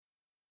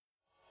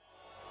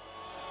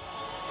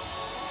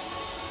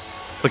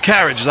The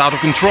carriage is out of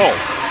control.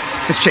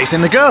 It's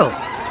chasing the girl.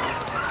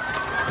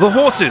 The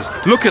horses,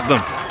 look at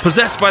them,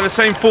 possessed by the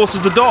same force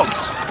as the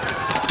dogs.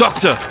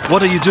 Doctor,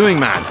 what are you doing,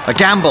 man? A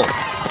gamble.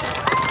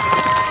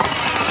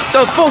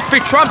 They'll both be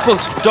trampled.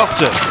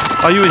 Doctor,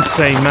 are you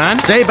insane, man?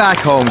 Stay back,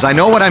 Holmes. I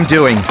know what I'm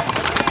doing.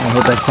 I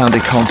hope that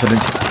sounded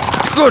confident.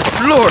 Good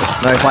Lord.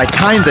 Now, if I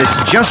time this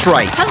just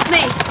right... Help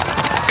me!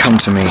 Come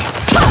to me.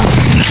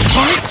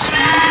 What?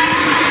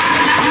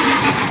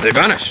 They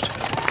vanished.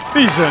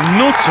 He's a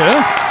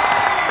nutter.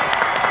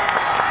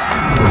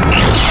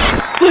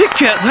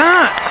 Look at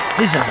that!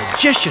 He's a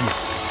magician.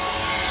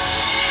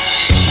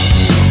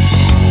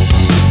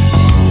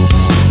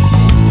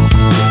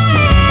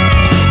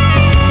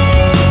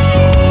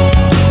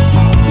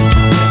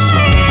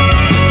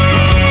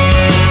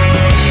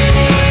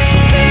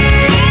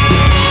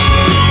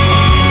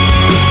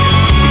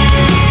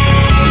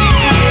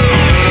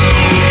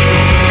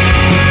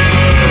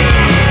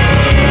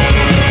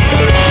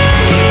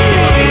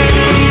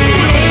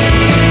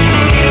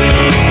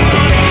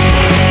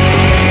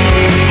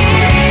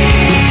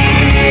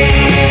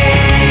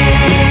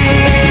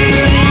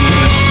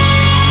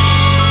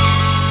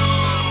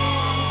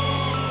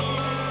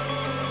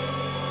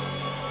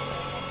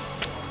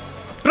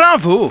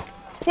 Bravo!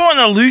 What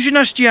an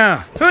illusionist you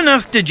are. How on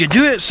earth did you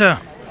do it,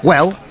 sir?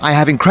 Well, I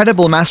have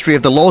incredible mastery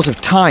of the laws of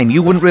time.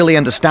 You wouldn't really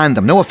understand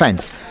them, no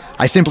offence.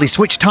 I simply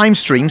switched time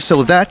streams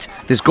so that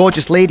this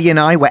gorgeous lady and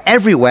I were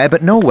everywhere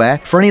but nowhere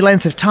for any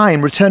length of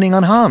time, returning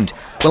unharmed.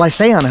 Well, I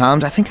say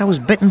unharmed, I think I was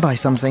bitten by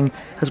something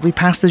as we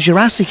passed the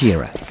Jurassic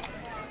era.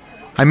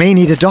 I may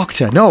need a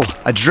doctor. No,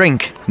 a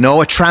drink.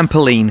 No, a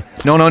trampoline.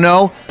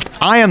 No.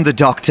 I am the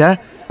doctor.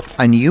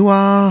 And you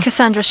are...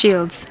 Cassandra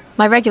Shields.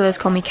 My regulars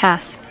call me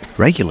Cass.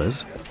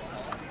 Regulars?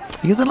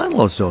 You're the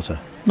landlord's daughter.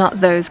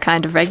 Not those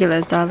kind of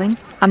regulars, darling.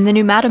 I'm the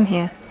new madam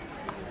here.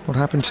 What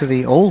happened to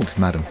the old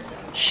madam?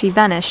 She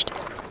vanished.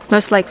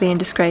 Most likely in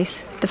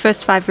disgrace. The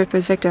first 5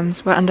 Ripper's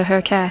victims were under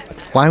her care.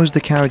 Why was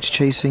the carriage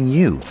chasing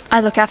you?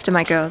 I look after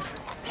my girls,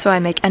 so I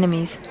make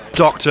enemies.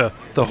 Doctor,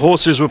 the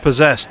horses were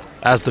possessed,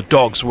 as the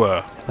dogs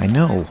were. I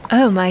know.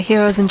 Oh, my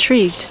hero's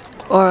intrigued.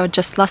 Or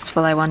just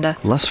lustful, I wonder.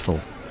 Lustful?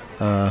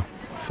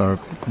 For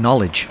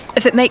knowledge.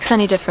 If it makes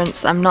any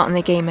difference, I'm not in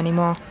the game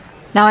anymore.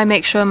 Now I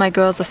make sure my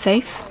girls are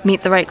safe,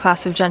 meet the right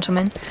class of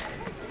gentlemen.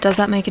 Does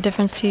that make a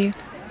difference to you?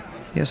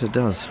 Yes, it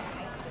does.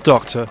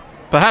 Doctor,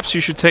 perhaps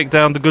you should take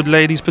down the good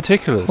lady's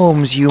particulars.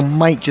 Holmes, you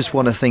might just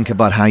want to think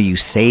about how you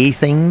say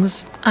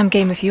things. I'm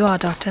game if you are,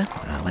 Doctor.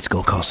 Let's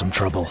go cause some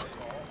trouble.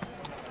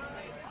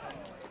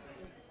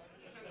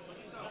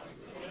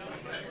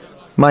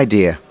 My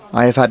dear,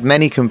 I have had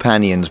many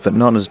companions, but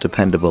none as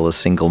dependable as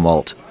single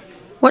malt.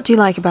 What do you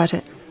like about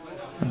it?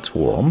 It's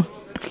warm.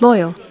 It's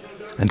loyal.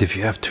 And if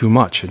you have too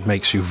much, it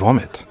makes you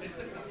vomit.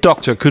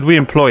 Doctor, could we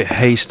employ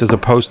haste as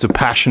opposed to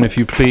passion, if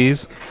you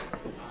please?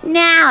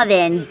 Now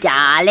then,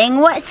 darling,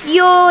 what's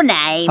your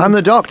name? I'm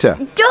the doctor.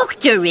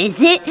 Doctor,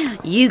 is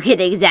it? You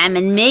could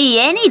examine me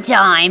any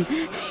time.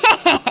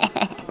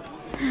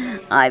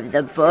 I've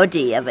the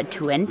body of a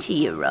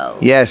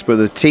 20-year-old. Yes, but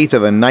the teeth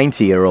of a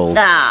 90-year-old.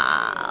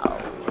 Oh.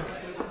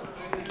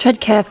 Tread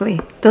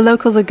carefully. The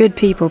locals are good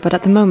people, but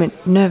at the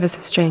moment, nervous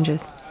of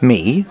strangers.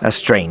 Me? A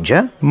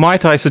stranger?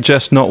 Might I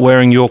suggest not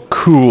wearing your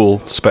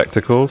cool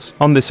spectacles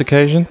on this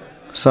occasion?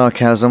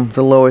 Sarcasm,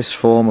 the lowest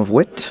form of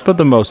wit. But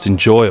the most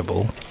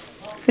enjoyable.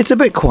 It's a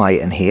bit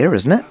quiet in here,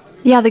 isn't it?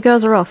 Yeah, the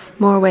girls are off.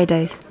 More away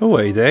days.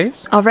 Away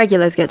days? Our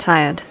regulars get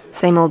tired.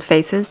 Same old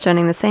faces,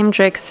 turning the same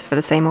tricks for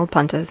the same old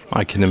punters.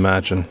 I can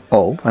imagine.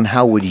 Oh, and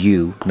how would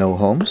you know,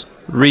 Holmes?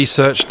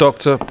 Research,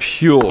 Doctor.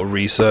 Pure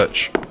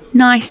research.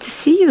 Nice to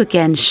see you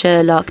again,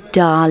 Sherlock,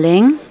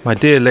 darling. My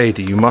dear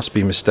lady, you must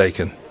be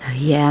mistaken. Oh,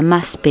 yeah,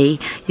 must be.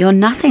 You're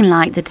nothing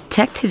like the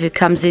detective who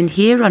comes in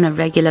here on a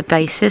regular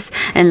basis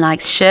and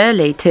likes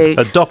Shirley to...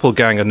 A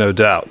doppelganger, no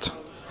doubt.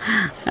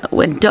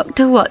 When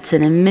Dr.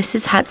 Watson and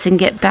Mrs. Hudson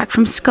get back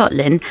from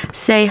Scotland,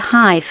 say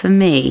hi for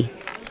me.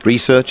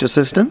 Research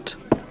assistant?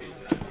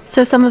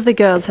 So some of the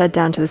girls head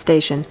down to the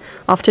station,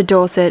 off to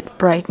Dorset,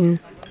 Brighton.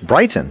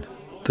 Brighton?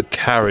 The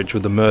carriage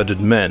with the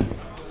murdered men.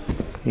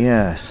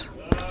 Yes.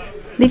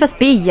 Leave us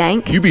be,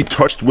 Yank. You be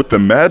touched with the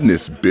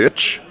madness,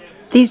 bitch.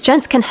 These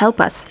gents can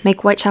help us,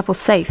 make Whitechapel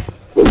safe.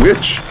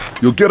 Witch,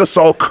 you'll get us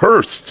all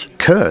cursed.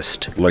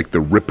 Cursed? Like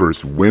the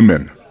Ripper's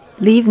women.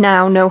 Leave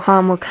now, no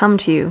harm will come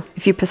to you.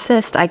 If you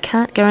persist, I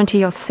can't guarantee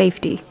your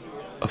safety.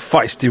 A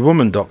feisty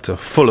woman, Doctor,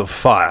 full of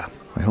fire.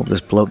 I hope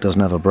this bloke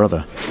doesn't have a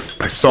brother.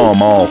 I saw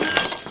 'em all.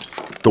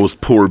 Those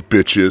poor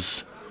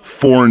bitches.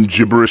 Foreign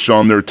gibberish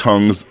on their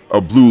tongues. A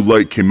blue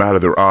light came out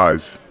of their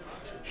eyes.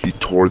 He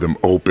tore them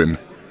open.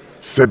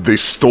 Said they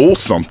stole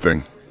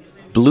something.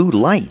 Blue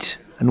light?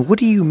 And what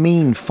do you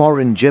mean,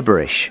 foreign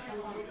gibberish?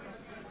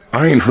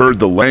 I ain't heard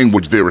the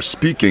language they were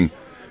speaking.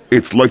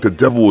 It's like the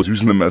devil was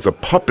using them as a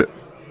puppet.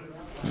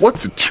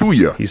 What's it to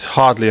you? He's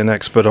hardly an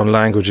expert on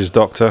languages,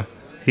 Doctor.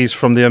 He's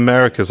from the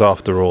Americas,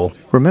 after all.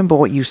 Remember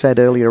what you said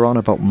earlier on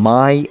about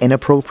my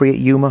inappropriate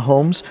humour,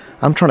 Holmes?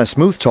 I'm trying to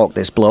smooth talk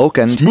this bloke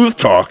and... Smooth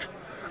talk?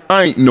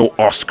 I ain't no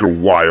Oscar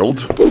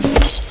Wilde.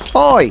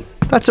 Oi!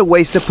 That's a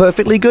waste of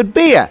perfectly good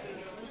beer.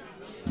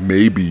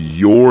 Maybe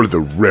you're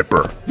the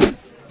Ripper.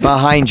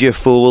 Behind you,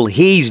 fool.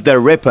 He's the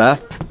Ripper.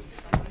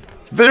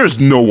 There's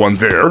no one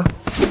there.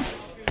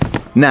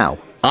 Now,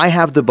 I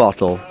have the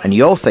bottle, and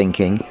you're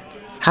thinking,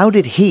 how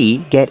did he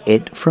get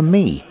it from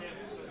me?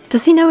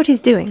 Does he know what he's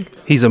doing?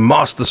 He's a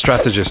master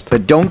strategist.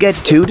 But don't get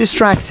too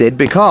distracted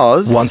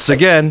because... Once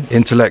again,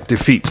 intellect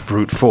defeats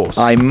brute force.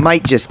 I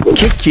might just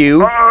kick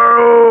you.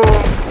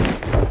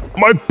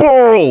 My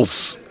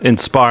balls!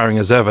 Inspiring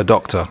as ever,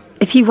 Doctor.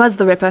 If he was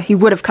the Ripper, he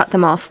would have cut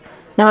them off.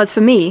 Now, as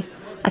for me,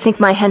 I think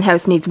my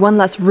henhouse needs one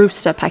less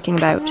rooster pecking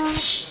about.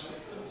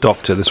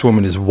 Doctor, this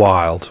woman is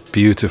wild,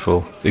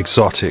 beautiful,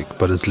 exotic,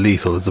 but as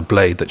lethal as a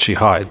blade that she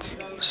hides.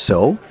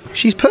 So,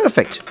 she's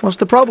perfect. What's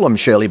the problem,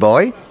 Shirley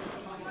boy?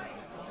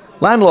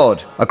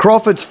 Landlord, a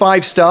Crawford's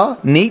 5-star,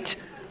 neat.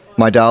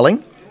 My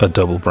darling? A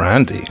double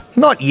brandy.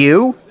 Not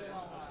you.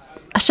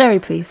 A sherry,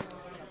 please.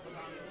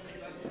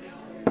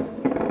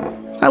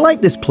 I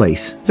like this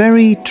place.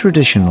 Very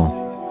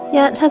traditional.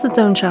 Yeah, it has its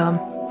own charm.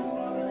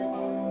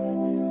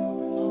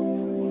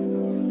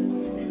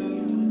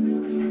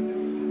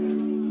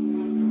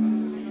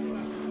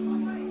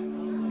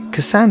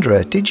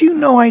 Cassandra, did you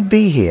know I'd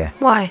be here?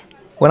 Why?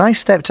 When I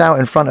stepped out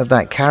in front of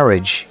that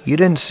carriage, you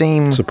didn't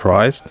seem...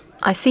 Surprised?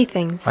 I see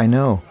things. I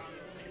know.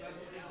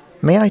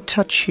 May I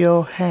touch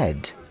your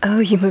head? Oh,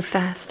 you move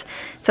fast.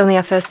 It's only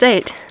our first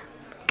date.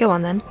 Go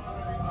on, then.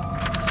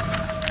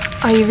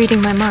 Are you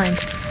reading my mind?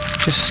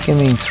 Just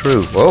skimming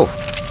through. Whoa,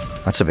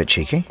 that's a bit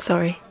cheeky.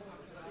 Sorry.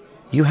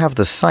 You have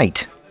the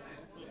sight.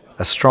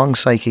 A strong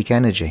psychic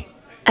energy.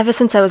 Ever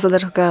since I was a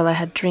little girl, I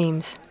had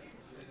dreams.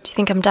 Do you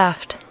think I'm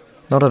daft?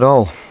 Not at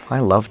all. I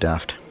love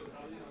Daft.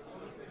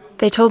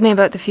 They told me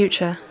about the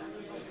future.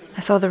 I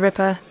saw the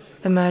Ripper,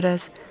 the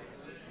murders.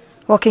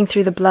 Walking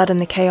through the blood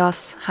and the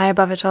chaos, high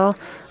above it all,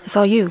 I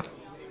saw you.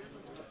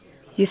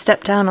 You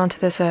stepped down onto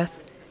this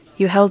earth.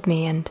 You held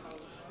me and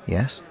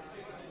Yes?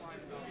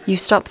 you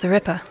stopped the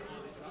Ripper.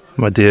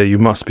 My dear, you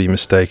must be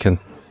mistaken.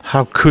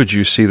 How could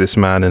you see this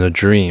man in a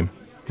dream?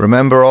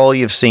 Remember all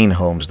you've seen,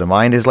 Holmes. The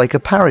mind is like a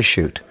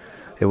parachute.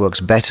 It works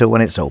better when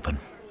it's open.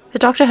 The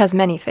Doctor has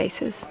many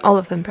faces, all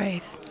of them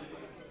brave.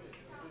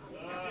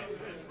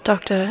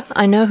 Doctor,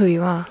 I know who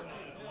you are.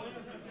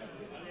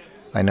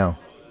 I know.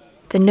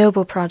 The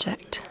Noble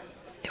Project.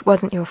 It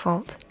wasn't your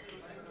fault.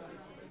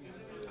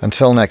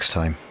 Until next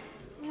time.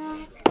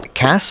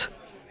 Cass?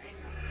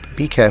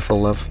 Be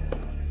careful, love.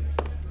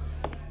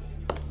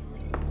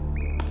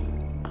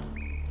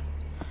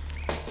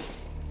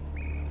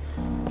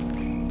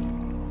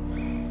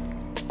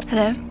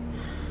 Hello?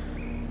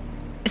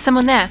 Is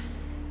someone there?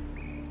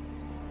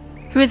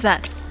 Who is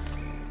that?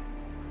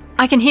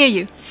 I can hear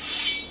you.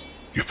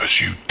 You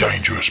pursue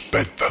dangerous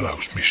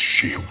bedfellows, Miss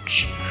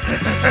Shields.